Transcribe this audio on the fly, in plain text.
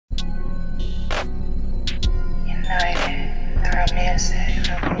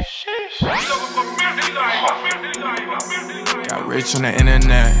rich on the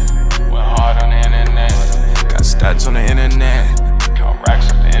internet. Went hard on the internet. Got stats on the internet. Count racks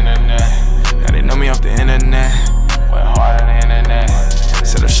off the internet. Now they know me off the internet. Went hard on the internet.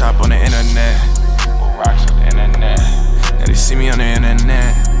 Set up shop on the internet. Put racks off the internet. Now they see me on the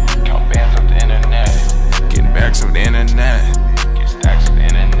internet. Count bands off the internet. Getting backs off the internet. Get stacks off the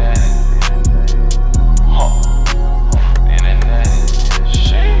internet.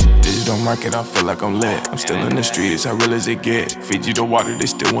 Digital market, I feel like I'm lit. I'm still in the streets, how real as it get. Feed you the water, they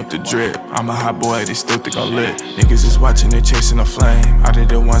still want the drip. I'm a hot boy, they still think I'm lit. Niggas is watching, they chasing a flame. I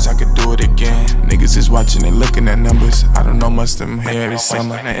did it once, I could do it again. Niggas is watching, they looking at numbers. I don't know much them here this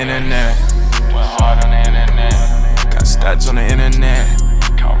summer. On the internet. Went hard on the internet. Got stats on the internet.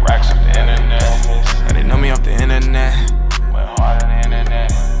 Count racks off the internet. Now they know me off the internet. Went hard on the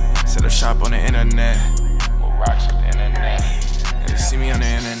internet. Set up shop on the internet. Put racks off the internet. Now they see me on the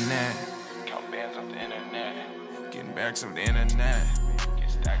internet. Count bands off the internet. Getting backs off the internet.